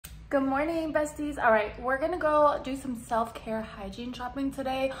Good morning, besties. All right, we're gonna go do some self-care hygiene shopping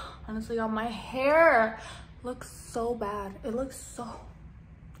today. Honestly, y'all, my hair looks so bad. It looks so,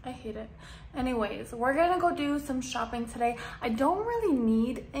 I hate it. Anyways, we're gonna go do some shopping today. I don't really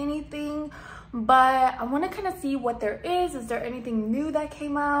need anything, but I want to kind of see what there is. Is there anything new that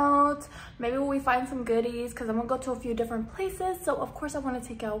came out? Maybe we find some goodies because I'm gonna go to a few different places, so of course I want to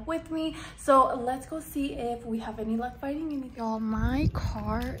take it out with me. So let's go see if we have any luck finding anything. Y'all, my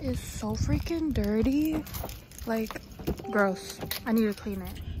car is so freaking dirty, like gross. I need to clean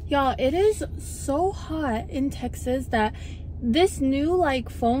it. Y'all, it is so hot in Texas that this new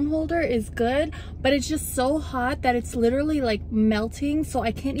like phone holder is good, but it's just so hot that it's literally like melting, so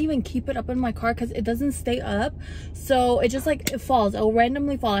I can't even keep it up in my car because it doesn't stay up. So it just like, it falls. It'll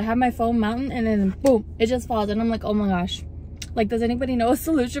randomly fall. I have my phone mounted and then boom, it just falls, and I'm like, oh my gosh, like, does anybody know a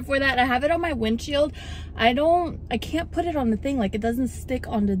solution for that? I have it on my windshield. I can't put it on the thing, like it doesn't stick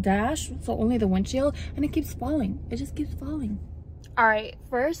on the dash, so only the windshield, and it keeps falling. It just keeps falling. All right,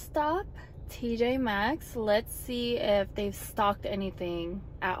 first stop, TJ Maxx. Let's see if they've stocked anything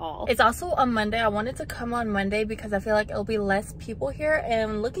at all. It's also a Monday. I wanted to come on Monday because I feel like it'll be less people here,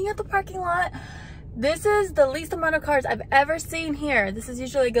 and looking at the parking lot, this is the least amount of cars I've ever seen here. This is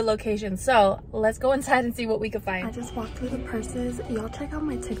usually a good location, so let's go inside and see what we can find. I just walked through the purses. Y'all check out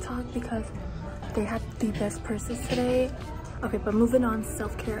my TikTok because they had the best purses today. Okay, but moving on,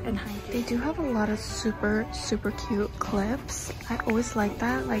 self-care and hygiene. They do have a lot of super cute clips. I always like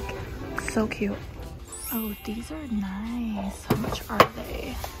that, like so cute. Oh, these are nice. How much are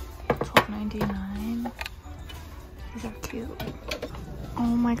they? $12.99. These are cute. Oh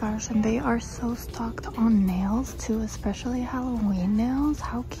my gosh, and they are so stocked on nails too, especially Halloween nails.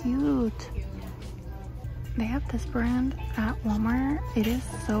 How cute. They have this brand at Walmart. It is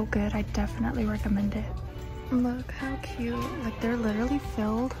so good. I definitely recommend it. Look how cute. Like, they're literally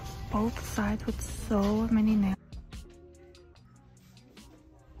filled both sides with so many nails.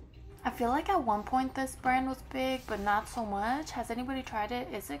 I feel like at one point this brand was big, but not so much. Has anybody tried it?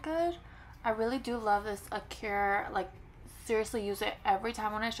 Is it good? I really do love this Acure. Like, seriously, use it every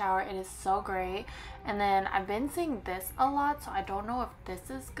time when I shower. It is so great. And then I've been seeing this a lot, so I don't know if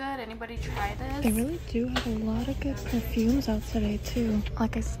this is good. Anybody try this? They really do have a lot of good perfumes out today too.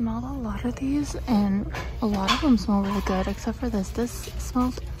 Like, I smelled a lot of these and a lot of them smell really good, except for this. This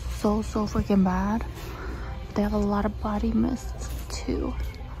smells so freaking bad. They have a lot of body mists too.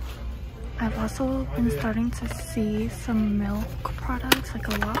 I've also been starting to see some milk products, like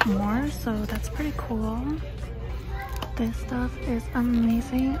a lot more, so that's pretty cool. This stuff is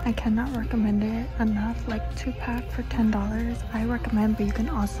amazing. I cannot recommend it enough. Like, 2-pack for $10 I recommend, but you can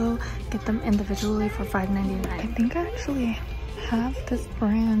also get them individually for $5.99. I think I actually have this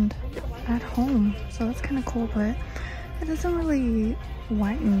brand at home, so that's kind of cool, but it doesn't really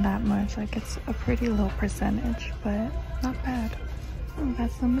whiten that much. Like, it's a pretty low percentage, but not bad. We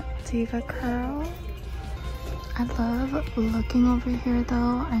got some Diva Curl. I love looking over here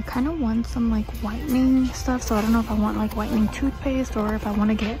though. I kind of want some like whitening stuff, so I don't know if I want like whitening toothpaste or if I want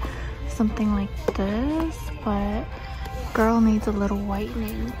to get something like this, but girl needs a little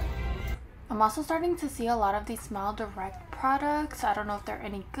whitening. I'm also starting to see a lot of these Smile Direct products. I don't know if they're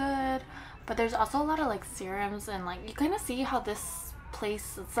any good, but there's also a lot of like serums, and like you kind of see how this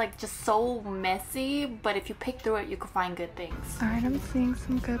place, it's like just so messy, but if you pick through it you can find good things. All right, I'm seeing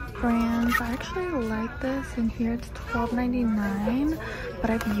some good brands. I actually like this, and here it's $12.99, but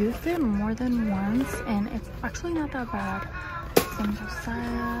I've used it more than once and it's actually not that bad. Some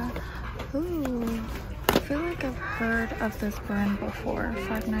Josiah. Ooh, I feel like I've heard of this brand before.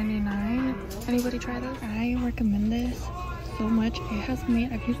 $5.99. Anybody try this? I recommend this so much. It has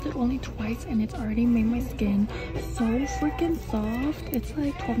made, I've used it only twice and it's already made my skin so freaking soft. It's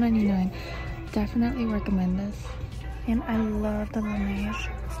like $12.99. Definitely recommend this. And I love the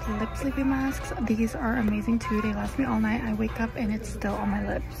Laneige lip sleeping masks. These are amazing too. They last me all night. I wake up and it's still on my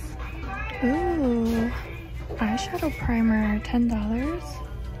lips. Ooh, eyeshadow primer, $10.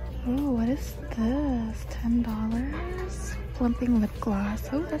 Ooh, what is this? $10. Plumping lip gloss.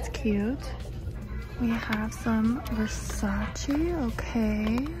 Oh, that's cute. We have some Versace.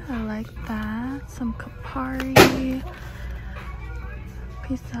 Okay, I like that. Some Capari.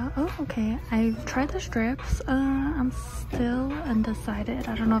 Pizza. Oh, okay. I've tried the strips. I'm still undecided.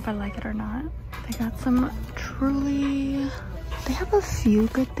 I don't know if I like it or not. They got some Truly. They have a few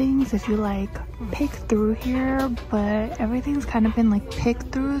good things if you like pick through here, but everything's kind of been like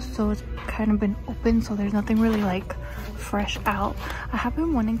picked through, so it's kind of been open, so there's nothing really like fresh out. I have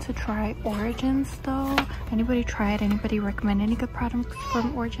been wanting to try Origins though. Anybody try it? Anybody recommend any good products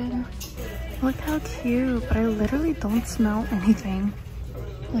from Origin? Look how cute, but I literally don't smell anything.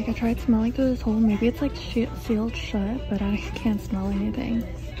 Like, I tried smelling through this hole. Maybe it's like sealed shut, but I can't smell anything.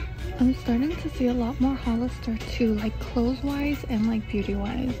 I'm starting to see a lot more Hollister too, like clothes-wise and like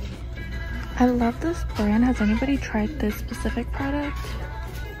beauty-wise. I love this brand. Has anybody tried this specific product?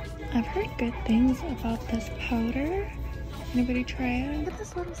 I've heard good things about this powder. Anybody try it? Get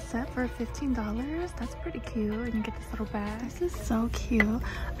this little set for $15. That's pretty cute. And you get this little bag. This is so cute.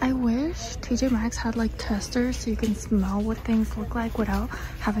 I wish TJ Maxx had like testers so you can smell what things look like without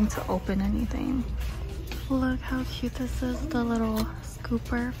having to open anything. Look how cute this is. The little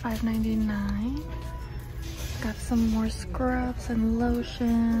scooper, $5.99. Got some more scrubs and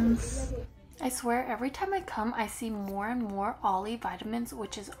lotions. I swear every time I come I see more and more Ollie vitamins,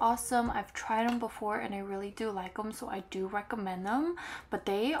 which is awesome. I've tried them before and I really do like them, so I do recommend them, but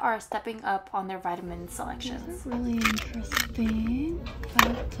they are stepping up on their vitamin selections. This is really interesting.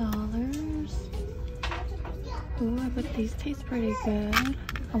 $5. Ooh, I bet these taste pretty good.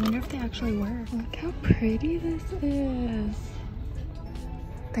 I wonder if they actually work. Look how pretty this is.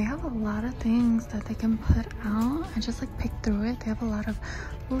 They have a lot of things that they can put out. I just like picked through it. They have a lot of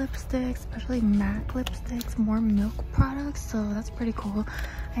lipsticks, especially MAC lipsticks, more milk products, so that's pretty cool.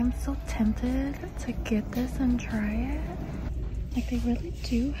 I'm so tempted to get this and try it. Like, they really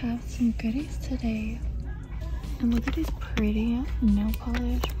do have some goodies today. And look at this pretty nail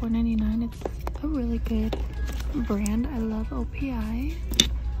polish, $4.99. It's a really good brand. I love OPI.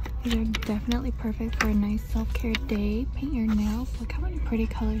 These are definitely perfect for a nice self-care day. Paint your nails. Look how many pretty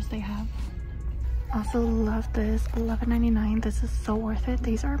colors they have. Also love this, $11.99. This is so worth it.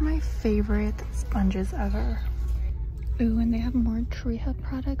 These are my favorite sponges ever. Ooh, and they have more Tree Hut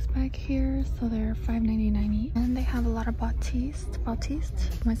products back here, so they're $5.99 each. And they have a lot of Batiste.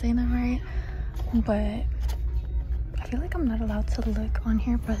 Am I saying that right? But I feel like I'm not allowed to look on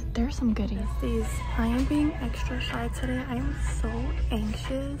here, but there's some goodies. I am being extra shy today. I am so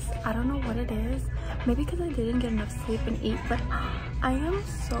anxious. I don't know what it is. Maybe because I didn't get enough sleep and eat, but I am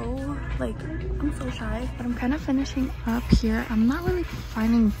so, like, I'm so shy. But I'm kind of finishing up here. I'm not really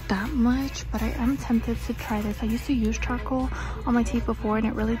finding that much, but I am tempted to try this. I used to use charcoal on my teeth before, and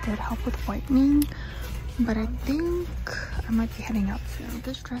it really did help with whitening. But I think I might be heading out soon.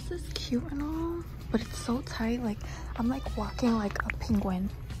 This dress is cute and all, but it's so tight. Like, I'm like walking like a penguin.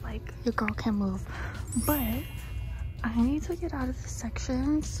 Like, your girl can't move. But I need to get out of this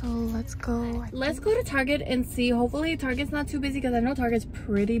section, so let's go. Let's go to Target and see. Hopefully Target's not too busy, because I know Target's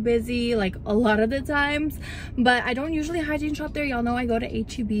pretty busy like a lot of the times, but I don't usually hygiene shop there. Y'all know I go to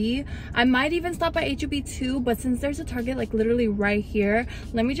H-E-B. I might even stop by H-E-B too, but since there's a Target like literally right here,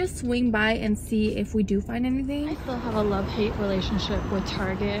 let me just swing by and see if we do find anything. I still have a love-hate relationship with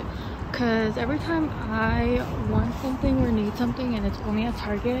Target, because every time I want something or need something and it's only at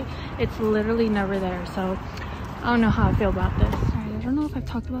Target, it's literally never there. So I don't know how I feel about this. Alright, I don't know if I've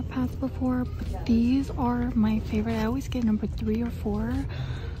talked about pads before, but these are my favorite. I always get number 3 or 4.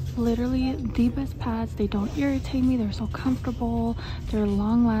 Literally the best pads. They don't irritate me. They're so comfortable. They're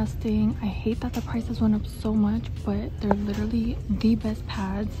long lasting. I hate that the prices went up so much, but they're literally the best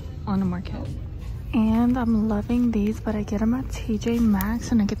pads on the market. And I'm loving these, but I get them at TJ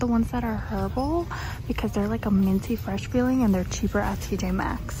Maxx, and I get the ones that are herbal because they're like a minty fresh feeling, and they're cheaper at TJ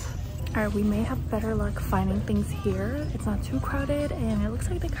Maxx. Alright, we may have better luck finding things here. It's not too crowded, and it looks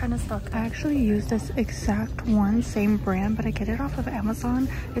like they kind of stuck. I actually use this exact one, same brand, but I get it off of Amazon.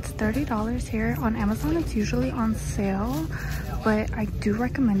 It's $30 here. On Amazon, it's usually on sale, but I do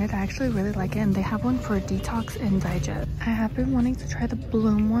recommend it. I actually really like it, and they have one for detox and digest. I have been wanting to try the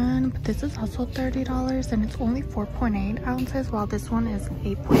Bloom one, but this is also $30, and it's only 4.8 ounces, while this one is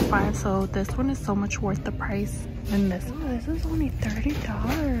 8.5, so this one is so much worth the price than this. Oh, this is only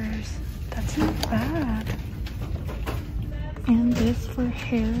 $30. That's not bad. And this for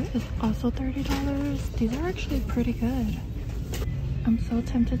hair is also $30. These are actually pretty good. I'm so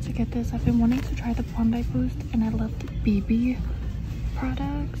tempted to get this. I've been wanting to try the Bondi Boost, and I love the BB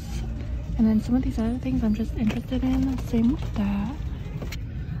products. And then some of these other things I'm just interested in. Same with that.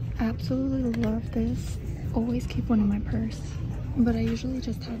 Absolutely love this. Always keep one in my purse. But I usually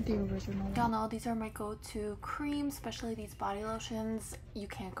just have the original. Y'all know these are my go-to creams, especially these body lotions. You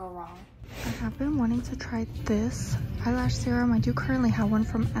can't go wrong. I have been wanting to try this eyelash serum. I do currently have one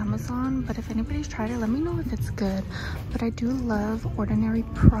from Amazon, but if anybody's tried it, let me know if it's good. But I do love Ordinary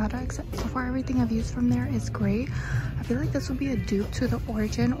products. So far, everything I've used from there is great. I feel like this would be a dupe to the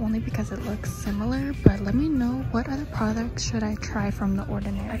Origin only because it looks similar, but let me know what other products should I try from the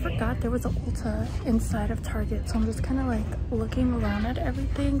Ordinary. I forgot there was an Ulta inside of Target, so I'm just kind of like looking around at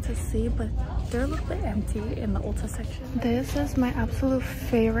everything to see, but they're a little bit empty in the Ulta section. This is my absolute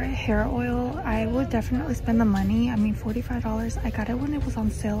favorite hair oil. oil, I would definitely spend the money. I mean, $45. I got it when it was on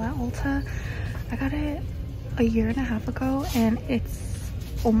sale at Ulta. I got it a year and a half ago, and it's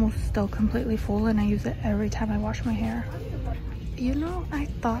almost still completely full, and I use it every time I wash my hair. You know, I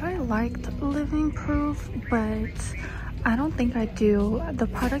thought I liked Living Proof, but I don't think I do. The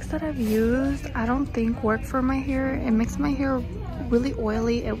products that I've used, I don't think work for my hair. It makes my hair really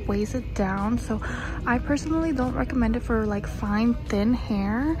oily. It weighs it down. So I personally don't recommend it for like fine, thin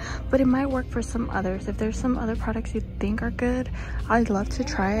hair, but it might work for some others. If there's some other products you think are good, I'd love to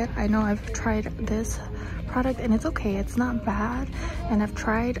try it. I know I've tried this product and it's okay. It's not bad. And I've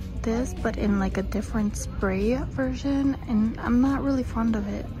tried this, but in like a different spray version, and I'm not really fond of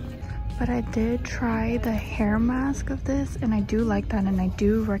it. But I did try the hair mask of this, and I do like that, and I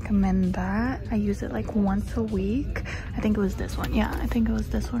do recommend that. I use it like once a week. I think it was this one. Yeah, I think it was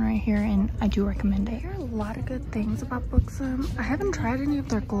this one right here, and I do recommend it. There are a lot of good things about Buxom. I haven't tried any of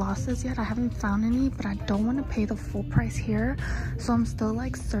their glosses yet. I haven't found any, but I don't want to pay the full price here. So I'm still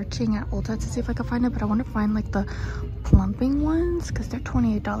like searching at Ulta to see if I can find it, but I want to find like the plumping ones because they're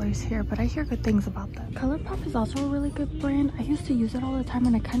 $28 here, but I hear good things about them. ColourPop is also a really good brand. I used to use it all the time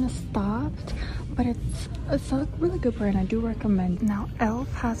and I kind of stopped, but it's a really good brand. I do recommend. Now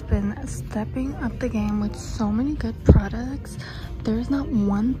elf has been stepping up the game with so many good products. There's not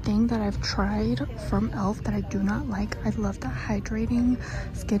one thing that I've tried from elf that I do not like. I love the hydrating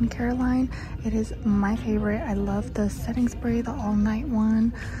skincare line. It is my favorite. I love the setting spray, the all night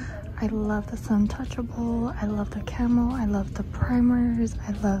one. I love the Sun Touchable, I love the Camo, I love the primers,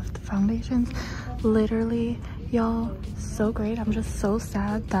 I love the foundations. Literally, y'all, so great. I'm just so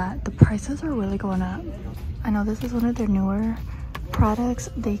sad that the prices are really going up. I know this is one of their newer products.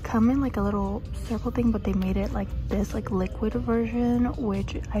 They come in like a little circle thing, but they made it like this, like liquid version,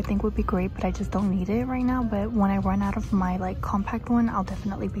 which I think would be great, but I just don't need it right now. But when I run out of my like compact one, I'll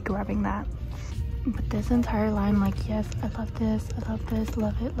definitely be grabbing that. But this entire line, like, yes, I love this, I love this,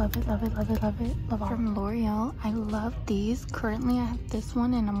 love it, love it, love it, love it, love it, love it. From L'Oreal, I love these. Currently I have this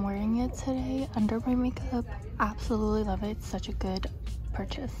one and I'm wearing it today under my makeup. Absolutely love it. It's such a good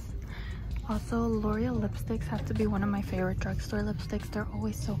purchase. Also, L'Oreal lipsticks have to be one of my favorite drugstore lipsticks. They're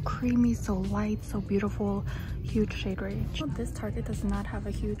always so creamy, so light, so beautiful. Huge shade range. This Target does not have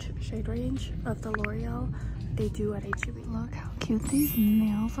a huge shade range of the L'Oreal. They do at H-E-B. Look how cute these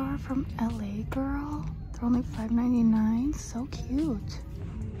nails are from LA Girl. They're only $5.99. So cute.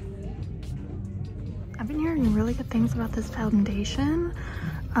 I've been hearing really good things about this foundation.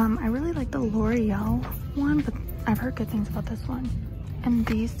 I really like the L'Oreal one, but I've heard good things about this one. And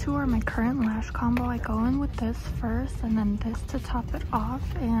these two are my current lash combo. I go in with this first and then this to top it off,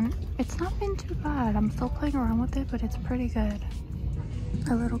 and it's not been too bad. I'm still playing around with it, but it's pretty good.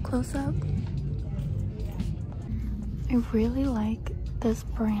 A little close-up. I really like this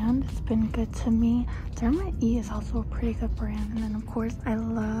brand. It's been good to me. Derma E is also a pretty good brand. And then of course I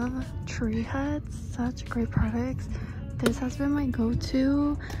love Tree Hut. Such great products. This has been my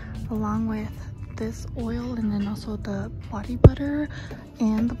go-to, along with this oil and then also the body butter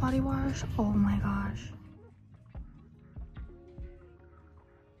and the body wash. Oh my gosh.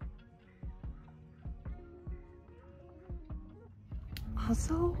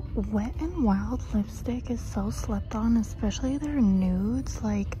 Also, Wet n Wild lipstick is so slept on, especially their nudes.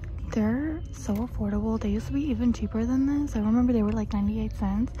 Like, they're so affordable. They used to be even cheaper than this. I remember they were like 98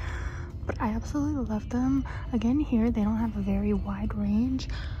 cents, but I absolutely love them. Again, here they don't have a very wide range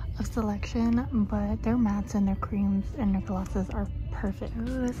of selection, but their mattes and their creams and their glosses are perfect.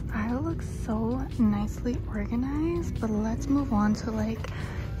 Ooh, this aisle looks so nicely organized, but let's move on to like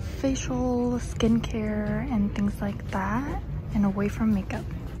facial skincare and things like that, and away from makeup.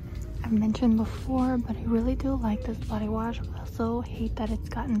 I've mentioned before, but I really do like this body wash. I also hate that it's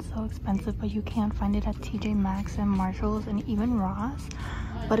gotten so expensive, but you can find it at TJ Maxx and Marshalls and even Ross,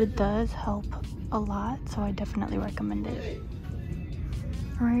 but it does help a lot, so I definitely recommend it.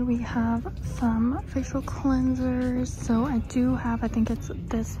 Alright, we have some facial cleansers. So I do have, I think it's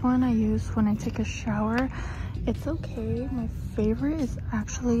this one I use when I take a shower. It's okay. My favorite is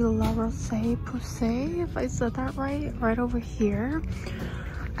actually La Roche-Posay, if I said that right over here.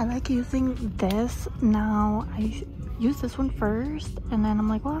 I like using this. Now I use this one first, and then I'm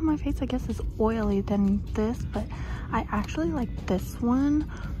like, well, my face I guess is oily than this, but I actually like this one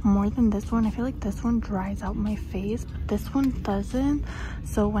more than this one. I feel like this one dries out my face, but this one doesn't.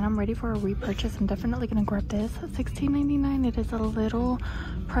 So when I'm ready for a repurchase, I'm definitely gonna grab this at $16.99. It is a little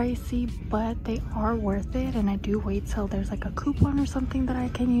pricey, but they are worth it, and I do wait till there's like a coupon or something that I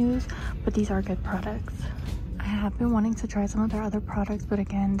can use, but these are good products. I have been wanting to try some of their other products, but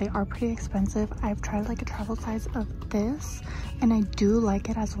again, they are pretty expensive. I've tried like a travel size of this and I do like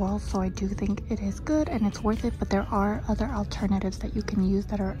it as well, so I do think it is good and it's worth it, but there are other alternatives that you can use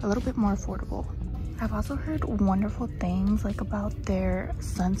that are a little bit more affordable. I've also heard wonderful things like about their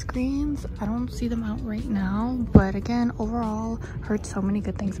sunscreens. I don't see them out right now, but again, overall, heard so many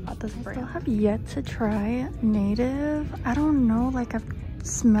good things about this brand. I still have yet to try Native. I don't know, like I've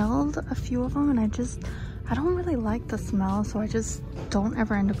smelled a few of them and I don't really like the smell, so I just don't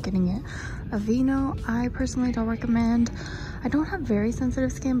ever end up getting it. Aveeno, I personally don't recommend. I don't have very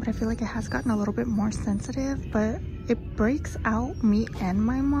sensitive skin, but I feel like it has gotten a little bit more sensitive, but it breaks out me and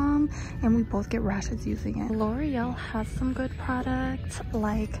my mom, and we both get rashes using it. L'Oreal has some good products.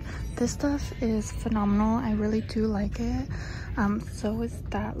 Like, this stuff is phenomenal. I really do like it. So is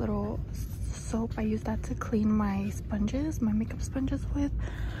that little soap. I use that to clean my sponges, my makeup sponges with.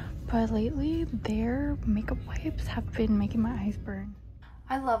 But lately, their makeup wipes have been making my eyes burn.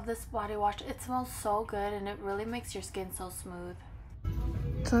 I love this body wash. It smells so good and it really makes your skin so smooth.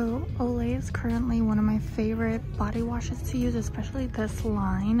 So Olay is currently one of my favorite body washes to use, especially this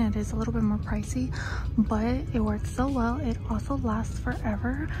line. It is a little bit more pricey, but it works so well. It also lasts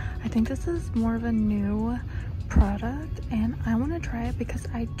forever. I think this is more of a new product and I want to try it because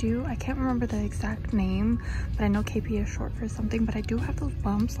I can't remember the exact name, but I know KP is short for something, but I do have those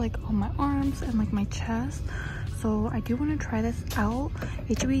bumps like on my arms and like my chest, so I do want to try this out.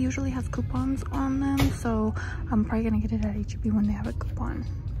 H-E-B usually has coupons on them, so I'm probably gonna get it at H-E-B when they have a coupon.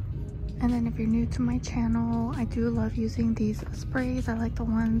 And then if you're new to my channel, I do love using these sprays. I like the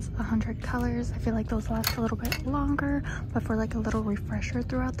ones 100 colors. I feel like those last a little bit longer, but for like a little refresher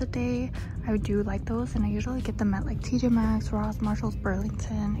throughout the day, I do like those, and I usually get them at like TJ Maxx, Ross, Marshalls,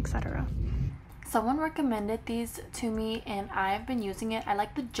 Burlington, etc. Someone recommended these to me and I've been using it. I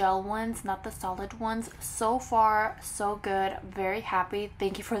like the gel ones, not the solid ones. So far, so good. Very happy.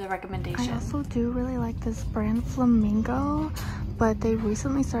 Thank you for the recommendation. I also do really like this brand Flamingo, but they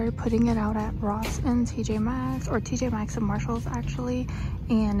recently started putting it out at Ross and TJ Maxx, or TJ Maxx and Marshalls actually,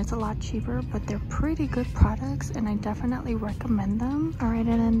 and it's a lot cheaper, but they're pretty good products and I definitely recommend them. Alright,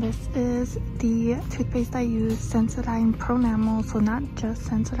 and then this is the toothpaste I use, Sensodyne Pro Enamel. So not just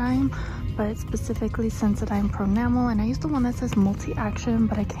Sensodyne, but specifically Sensodyne Pro Enamel, and I use the one that says multi-action,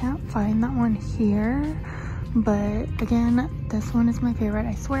 but I can't find that one here. But again, this one is my favorite.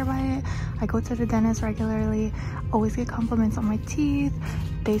 I swear by it. I go to the dentist regularly, always get compliments on my teeth.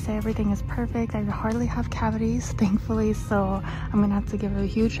 They say everything is perfect. I hardly have cavities, thankfully, so I'm gonna have to give a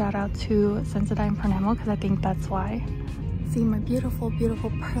huge shout out to Sensodyne Pro Enamel because I think that's why. See my beautiful,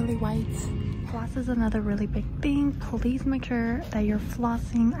 beautiful pearly whites. Floss is another really big thing. Please make sure that you're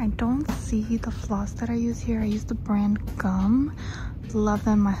flossing. I don't see the floss that I use here. I use the brand Gum. Love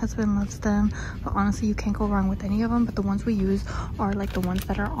them. My husband loves them, but honestly you can't go wrong with any of them, but the ones we use are like the ones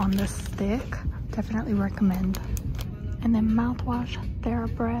that are on the stick. Definitely recommend. And then mouthwash,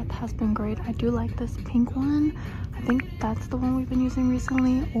 TheraBreath has been great. I do like this pink one. I think that's the one we've been using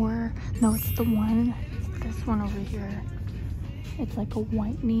recently, or no, it's this one over here. It's like a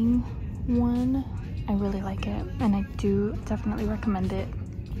whitening one. I really like it and I do definitely recommend it.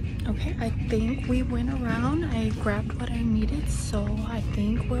 Okay, I think we went around. I grabbed what I needed, so I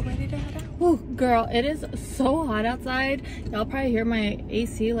think we're ready to head out. Oh, girl, it is so hot outside. Y'all probably hear my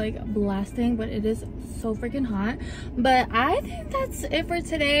AC like blasting, but it is so freaking hot. But I think that's it for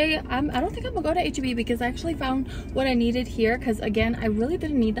today. I don't think I'm gonna go to H-E-B because I actually found what I needed here, because again, I really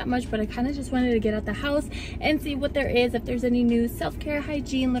didn't need that much, but I kind of just wanted to get out the house and see what there is, if there's any new self-care,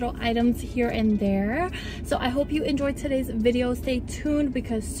 hygiene little items here and there. So I hope you enjoyed today's video. Stay tuned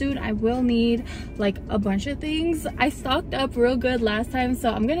because soon I will need like a bunch of things. I stocked up real good last time, so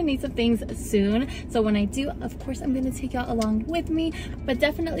I'm gonna need some things soon. So when I do, of course, I'm gonna take y'all along with me, but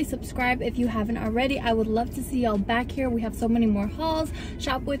definitely subscribe if you haven't already. I would love to see y'all back here. We have so many more hauls,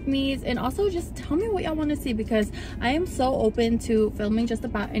 shop with me's, and also just tell me what y'all want to see because I am so open to filming just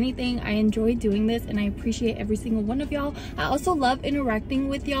about anything. I enjoy doing this and I appreciate every single one of y'all. I also love interacting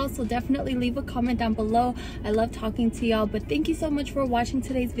with y'all, so definitely leave a comment down below. I love talking to y'all, but thank you so much for watching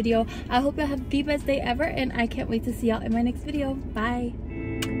today's video. I hope y'all have the best day ever and I can't wait to see y'all in my next video. Bye.